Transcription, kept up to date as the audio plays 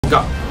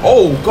God.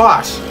 Oh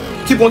gosh.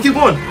 Keep going, keep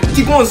going.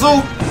 Keep going,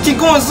 Zoo. Keep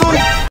going, Zoo.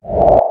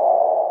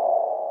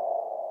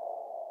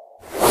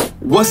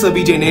 What's up,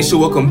 BJ Nation?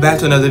 Welcome back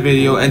to another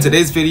video. In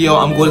today's video,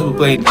 I'm going to be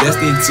playing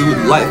Destiny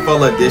 2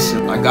 Lightfall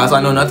Edition. Alright guys,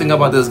 I know nothing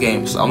about this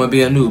game, so I'm gonna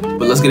be a noob,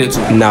 but let's get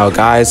into it. Now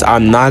guys,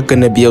 I'm not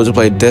gonna be able to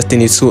play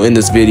Destiny 2 in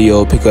this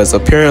video because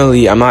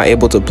apparently I'm not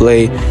able to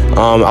play.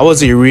 I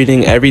wasn't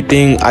reading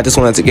everything. I just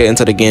wanted to get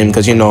into the game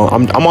because, you know,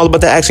 I'm all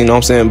about the action, you know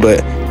what I'm saying?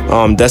 But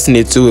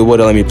Destiny 2, it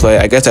wouldn't let me play.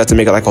 I guess I have to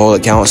make it like a whole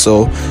account,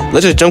 so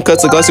let's just jump cut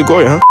to Guts and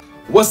Glory, huh?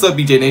 What's up,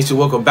 BJ Nation?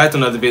 Welcome back to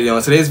another video.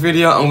 In today's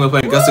video, I'm gonna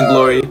play Guts and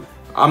Glory.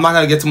 I'm not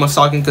gonna get too much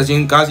talking because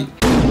you guys.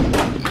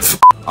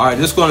 Alright,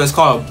 this one is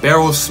called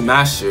Barrel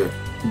Smasher.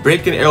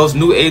 Breaking Arrow's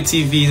new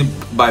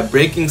ATV by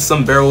breaking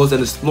some barrels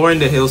and exploring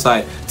the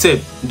hillside.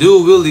 Tip: do a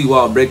wheelie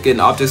while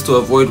breaking objects to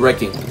avoid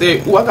wrecking.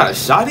 There, ooh, I got a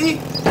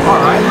shotty.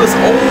 Alright, let's.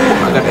 Oh,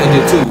 I got an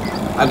engine too.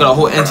 I got a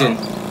whole engine.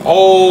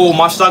 Oh,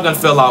 my shotgun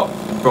fell out.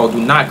 Bro, do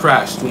not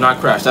crash. Do not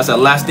crash. That's the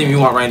last thing you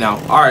want right now.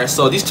 Alright,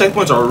 so these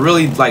checkpoints are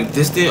really like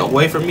distant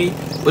away from me,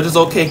 which is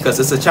okay because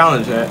it's a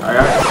challenge, right?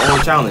 Alright,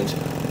 it's a challenge.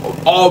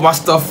 Oh, my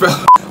stuff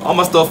fell. All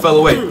my stuff fell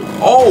away.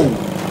 Oh,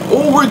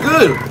 we're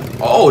good.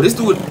 Oh, this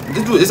dude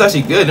is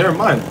actually good. Never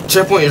mind.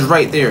 Checkpoint is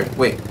right there.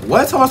 Wait,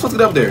 what? How am I supposed to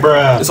get up there?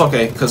 Bruh. It's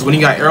okay, because when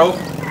you got arrow,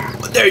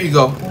 there you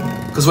go.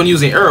 Because when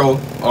using arrow,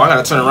 oh, I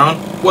gotta turn around.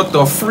 What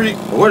the freak?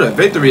 Where the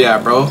victory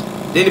at, bro?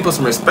 They need to put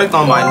some respect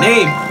on my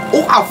name.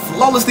 Oh, I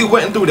flawlessly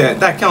went through that.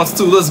 That counts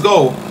too. Let's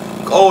go.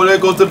 Oh, there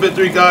goes the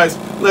victory, guys.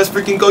 Let's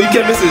freaking go. You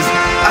can't miss this.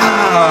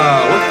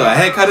 Ah, what the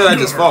heck? How did I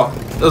just fall?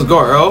 Let's go,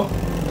 arrow.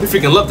 We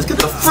freaking love this. Get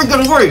the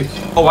freaking away.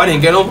 Oh, I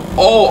didn't get him.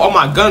 Oh, all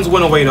my guns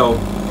went away though.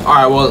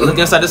 Alright, well, look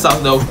inside this house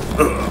though.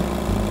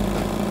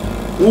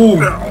 Ooh.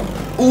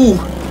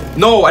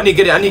 No, I need to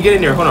get it. I need to get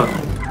in there. Hold on.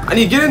 I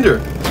need to get in there.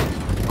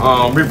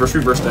 Reverse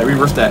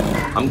that.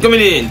 I'm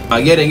coming in.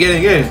 Get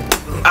in.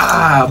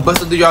 Ah,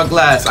 busted through y'all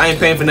glass. I ain't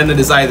paying for none of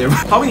this either.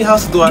 How many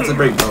houses do I have to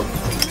break, bro?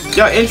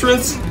 Y'all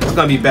entrance? It's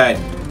gonna be bad.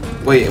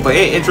 Wait, but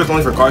ain't entrance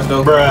only for cars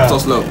though? Bruh. So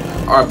slow.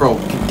 Alright, bro.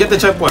 Get the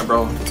checkpoint,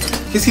 bro.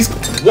 He's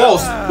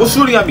walls. What's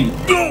shooting at me?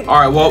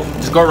 Alright, well,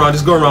 just go around.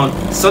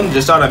 Something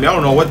just shot at me. I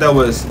don't know what that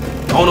was.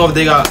 I don't know if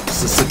they got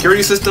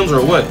security systems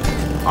or what.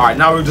 Alright,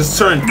 now we're just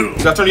turn. We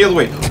gotta turn the other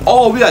way.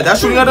 Oh, we got that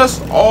shooting at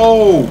us?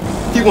 Oh,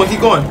 keep going.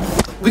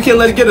 We can't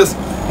let it get us.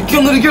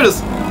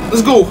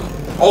 Let's go.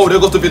 Oh, there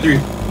goes the victory.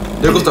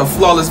 There goes the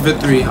flawless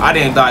victory. I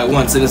didn't die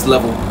once in this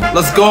level.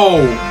 Let's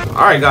go.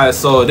 Alright, guys,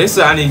 so they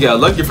said I need to get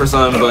lucky for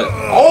something, but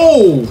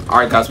oh.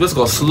 Alright, guys, let's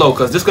go slow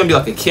because this is gonna be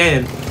like a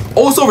cannon.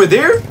 Oh, it's over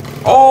there?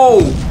 Oh,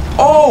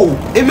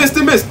 it missed.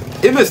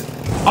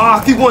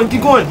 Ah, keep going.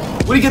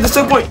 Where do you get the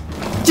checkpoint?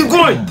 Keep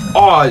going.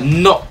 Oh,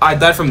 no, I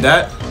died from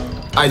that.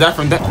 Alright,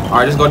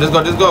 just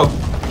go.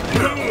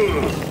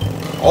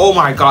 Oh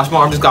my gosh, my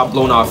arm just got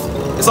blown off.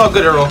 It's all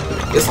good, Arrow.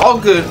 It's all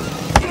good.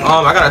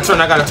 I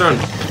gotta turn.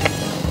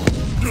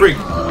 Freak.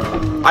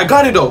 I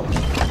got it though.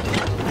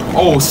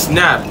 Oh,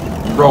 snap.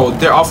 Bro,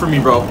 they're out for me,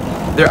 bro.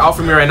 They're out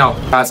for me right now.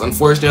 Guys,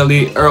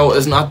 unfortunately, Arrow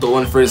is not the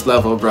one for this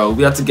level, bro.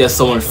 We have to get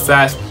someone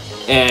fast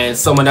and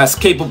someone that's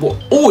capable.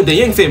 Oh, the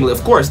Yang family,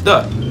 of course,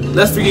 duh.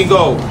 Let's freaking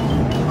go.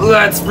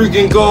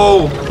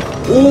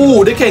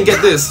 Oh, they can't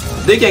get this.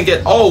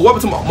 Oh, what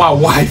happened to my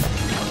wife?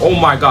 Oh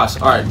my gosh.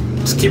 Alright,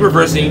 just keep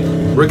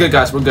reversing. We're good,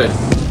 guys, we're good.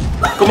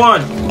 Come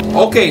on.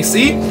 Okay,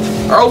 see?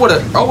 Earl would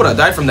have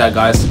died from that,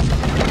 guys.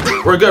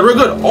 We're good.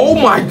 Oh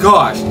my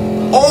gosh.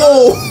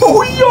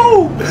 Oh,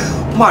 yo.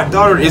 My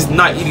daughter is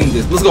not eating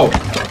this. Let's go.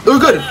 We're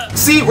good.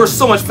 See, we're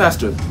so much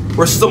faster.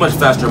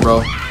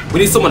 Bro. We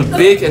need someone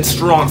big and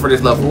strong for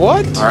this level.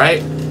 What?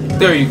 Alright.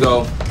 There you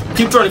go.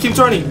 Keep turning.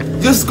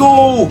 Let's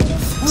go.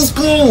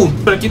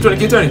 Keep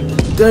turning.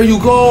 There you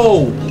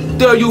go.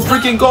 There you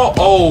freaking go.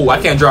 Oh, I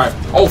can't drive.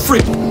 Oh,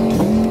 freak.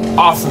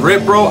 Off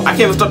rip, bro. I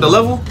can't even start the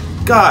level.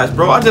 Gosh,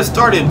 bro. I just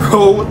started,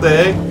 bro. What the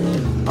heck?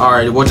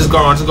 Alright, well, just go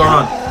around.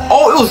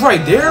 Oh, it was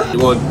right there.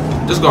 Well,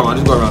 just go around.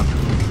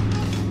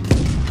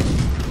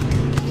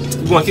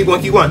 Keep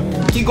going.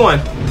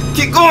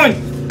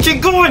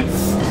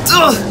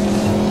 Ugh.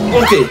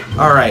 Okay,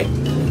 alright. I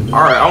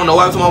don't know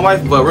what happened to my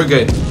wife, but we're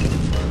good.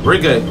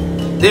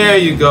 There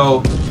you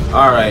go.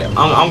 Alright, I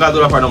don't gotta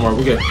do that part no more.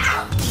 We're good.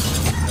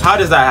 How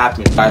does that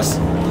happen, guys?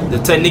 The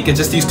technique is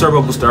just use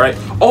turbo booster, right?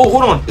 Oh,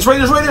 hold on. It's right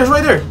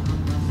there.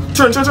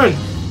 Turn.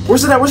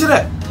 Where's it at?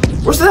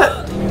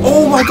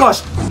 Oh my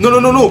gosh. No.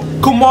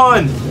 Come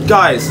on,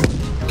 guys.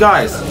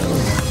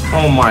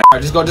 Oh my.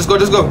 Alright, just go.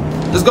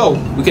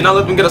 We cannot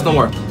let them get us no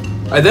more.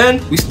 And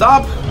then we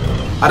stop.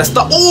 I had to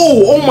stop.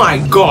 Oh my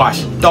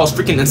gosh. That was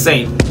freaking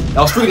insane.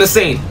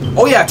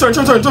 Oh yeah, turn.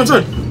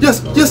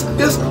 Yes.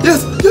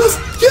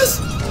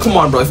 Come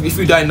on, bro. If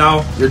you die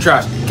now, you're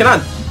trash. Can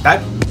I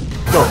back?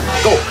 Go.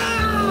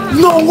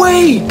 No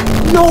way.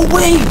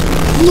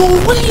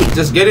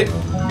 Just get it.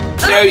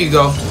 There you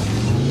go.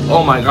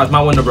 Oh my gosh,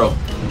 my window, bro.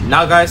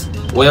 Now, guys,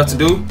 what you have to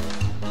do,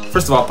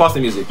 first of all, pause the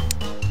music.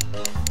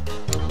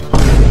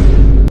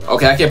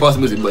 Okay, I can't pause the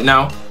music, but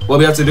now, what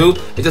we have to do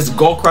is just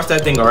go across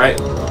that thing, alright?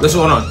 Let's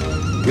hold on.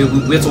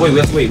 We have to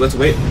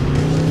wait.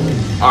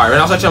 Alright,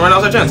 now's our chance.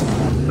 Now's our chance.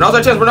 Now's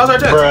our chance. Now's our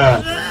chance.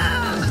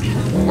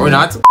 Bruh. Or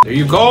not. There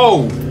you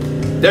go.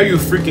 There you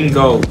freaking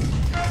go.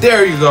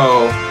 There you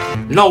go.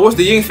 No, where's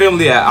the Ying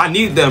family at? I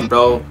need them,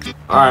 bro.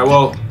 Alright,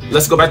 well,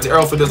 let's go back to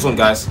Earl for this one,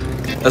 guys.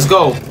 Let's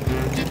go.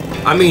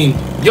 I mean,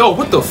 yo,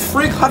 what the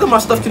freak? How did my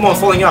stuff keep on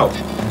falling out?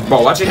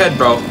 Bro, watch your head,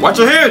 bro. Watch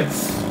your head.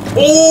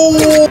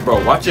 Oh,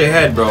 bro, watch your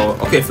head, bro.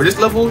 Okay, for this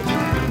level,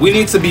 we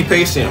need to be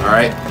patient,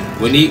 alright?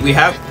 We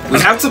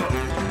have to.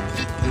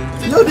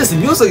 Yo, this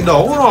music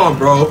though. Hold on,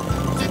 bro.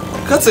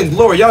 Cuts and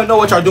glory. Y'all know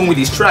what y'all doing with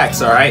these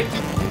tracks, alright?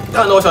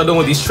 Y'all know what y'all doing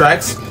with these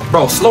tracks.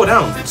 Bro, slow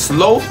down.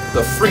 Slow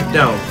the freak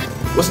down.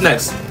 What's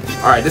next?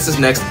 Alright, this is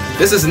next.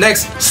 This is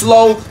next.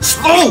 Slow.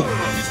 Slow!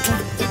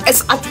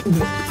 It's... Bro,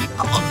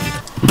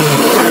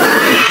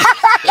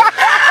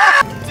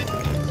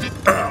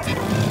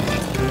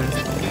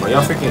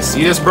 y'all freaking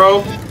see this,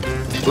 bro?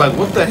 Like,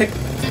 what the heck?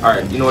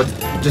 Alright, you know what?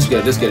 Just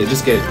get it. Just get it.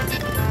 Just get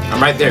it.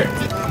 I'm right there.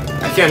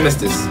 I can't miss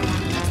this.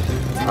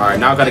 Alright,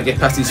 now I gotta get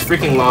past these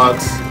freaking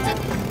logs.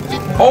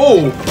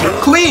 Oh!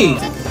 Clean!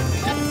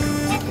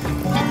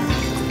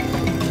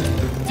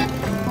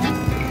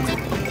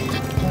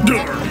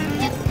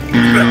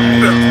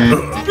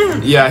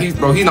 Yeah, he's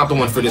not the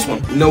one for this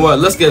one. You know what?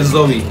 Let's get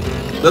Zoe.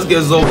 Let's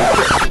get Zoe.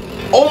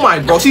 Oh my,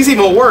 bro, she's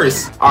even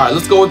worse. All right,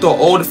 let's go with the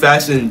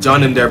old-fashioned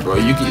John and Deb, bro.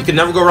 You can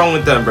never go wrong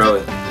with them,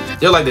 bro.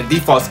 They're like the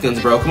default skins,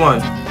 bro. Come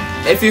on.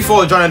 If you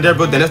follow John and Deb,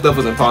 bro, then this stuff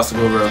was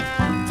impossible, bro.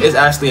 It's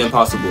actually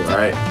impossible. All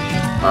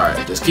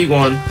right, just keep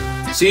going.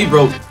 See,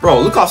 bro,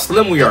 look how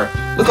slim we are.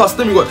 Look how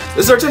slim we are.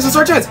 It's our chance. It's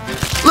our chance.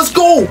 Let's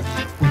go.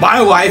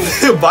 Bye,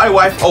 wife. Bye,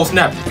 wife. Oh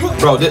snap,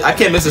 bro. I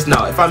can't miss this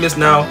now. If I miss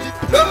now,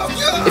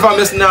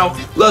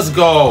 let's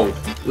go.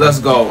 Let's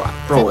go,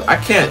 bro. I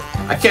can't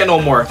no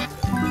more.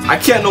 I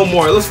can't no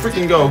more. Let's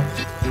freaking go.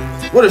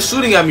 What is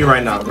shooting at me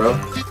right now, bro?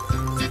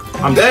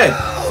 I'm dead.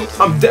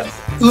 I'm dead.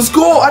 Let's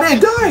go. I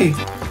didn't die.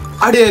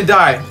 I didn't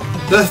die.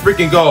 Let's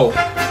freaking go.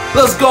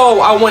 Let's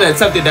go. I want to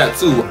attempted that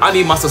too. I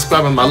need my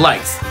subscribers and my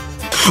likes.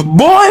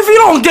 Boy, if you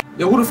don't get...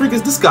 Yo, who the freak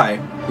is this guy?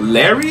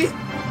 Larry?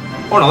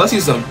 Hold on, let's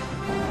use some.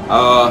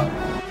 Oh,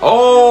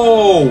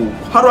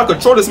 how do I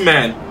control this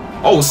man?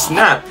 Oh,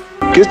 snap.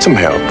 Get some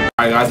help. Alright,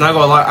 guys, not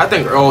gonna lie. I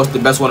think Earl is the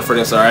best one for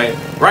this, alright?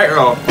 Right,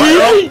 Earl? Right,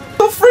 Earl?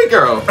 The freak,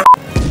 Earl.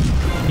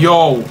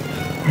 Yo.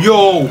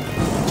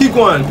 Keep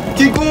going.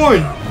 Keep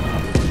going.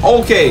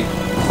 Okay.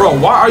 Bro,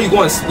 why are you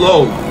going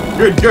slow?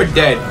 You're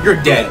dead.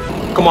 You're dead.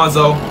 Come on,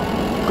 Zoe.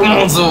 Come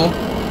on, Zoe.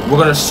 We're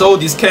gonna show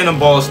these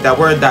cannonballs that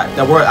we're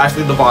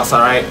actually the boss,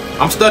 alright?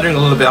 I'm stuttering a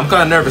little bit. I'm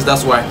kind of nervous,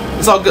 that's why.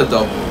 It's all good,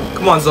 though.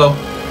 Come on, Zoe.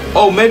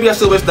 Oh, maybe I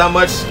should wish that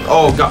much.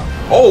 Oh, God.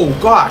 Oh,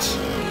 gosh.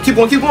 Keep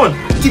going, keep going.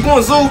 Keep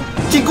going, Zoe.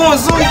 Keep going,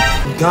 Zoe.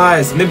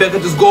 Guys, maybe I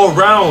could just go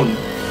around.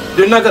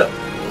 They're not gonna...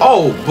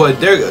 Oh, but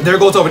there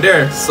goes over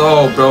there.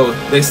 So, bro,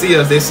 they see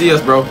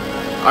us, bro.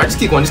 Alright, just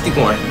keep going,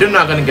 They're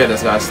not gonna get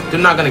us, guys. They're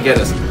not gonna get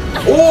us.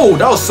 Oh,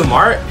 that was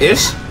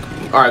smart-ish.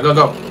 Alright,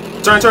 go.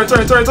 Turn.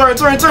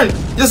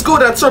 Just go,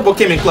 that turbo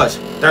came in clutch.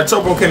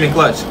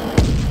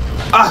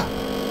 Ah,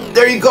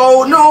 there you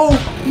go. No.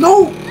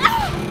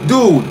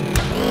 Dude,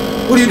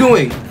 what are you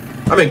doing?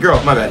 I mean, girl,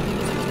 my bad.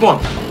 Come on.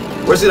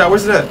 Where's it at?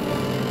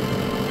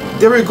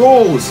 There it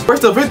goes.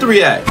 Where's the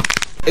victory at?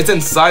 It's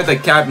inside the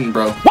cabin,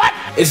 bro. What?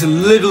 It's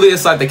literally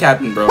inside the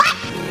cabin, bro.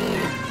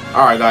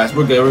 Alright, guys,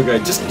 we're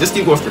good. Just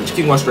keep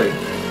going straight.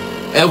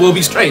 And we'll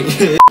be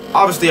straight.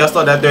 Obviously, I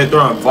saw that they're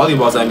throwing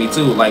volleyballs at me,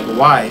 too. Like,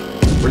 why?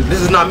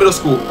 This is not middle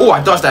school. Oh,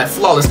 I dodged that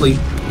flawlessly.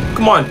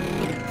 Come on,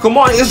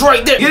 it's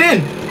right there. Get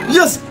in.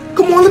 Yes.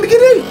 Come on, let me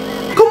get in.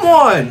 Come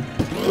on.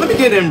 Let me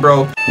get in,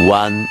 bro.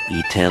 One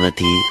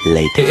eternity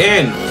later.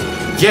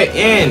 Get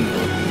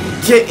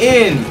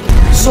in.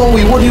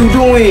 Zoe, what are you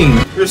doing?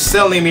 You're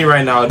selling me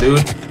right now, dude.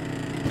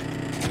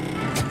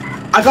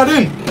 I got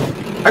in.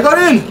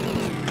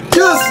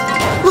 Yes.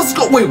 Let's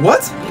go. Wait,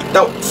 what?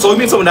 So you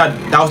mean something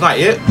that was not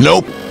it?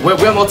 Nope. We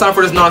have no time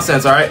for this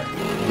nonsense, all right?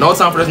 No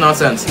time for this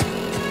nonsense.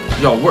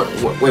 Yo,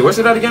 wait, where's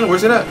it at again?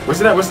 Where's it at? Or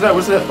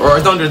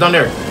it's down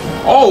there.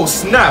 Oh,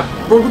 snap.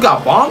 Bro, we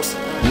got bombs?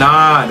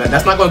 Nah,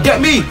 that's not gonna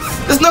get me.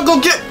 That's not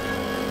gonna get...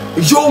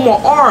 Yo, my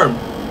arm.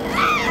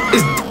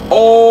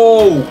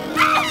 Oh.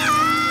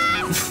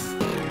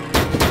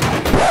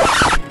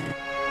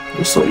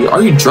 So,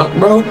 are you drunk,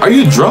 bro? Are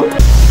you drunk?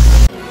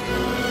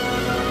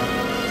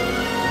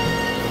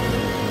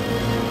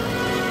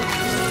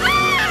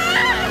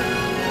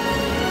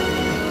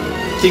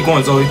 Keep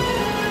going, Zoe.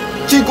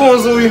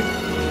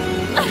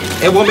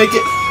 And we'll make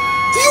it.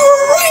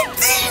 You're right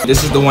there.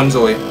 This is the one,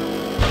 Zoe.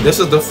 This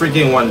is the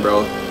freaking one,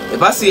 bro.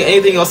 If I see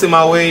anything else in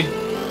my way,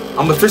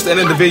 I'm gonna push the end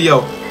of the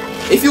video.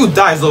 If you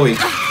die, Zoe.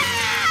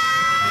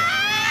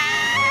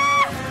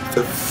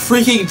 The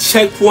freaking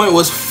checkpoint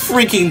was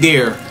freaking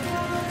there.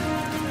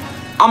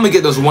 I'm gonna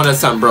get this one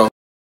attempt, bro.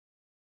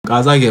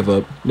 Guys, I give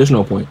up. There's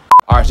no point.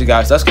 Alright, so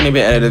guys, that's gonna be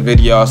the end of the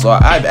video. So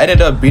I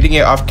ended up beating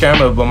it off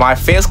camera, but my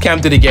face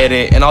cam didn't get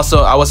it, and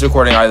also I wasn't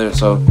recording either.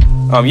 So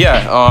that'll be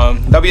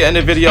the end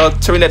of the video.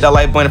 Turn that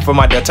like button for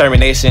my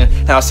determination,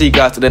 and I'll see you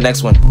guys to the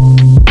next one.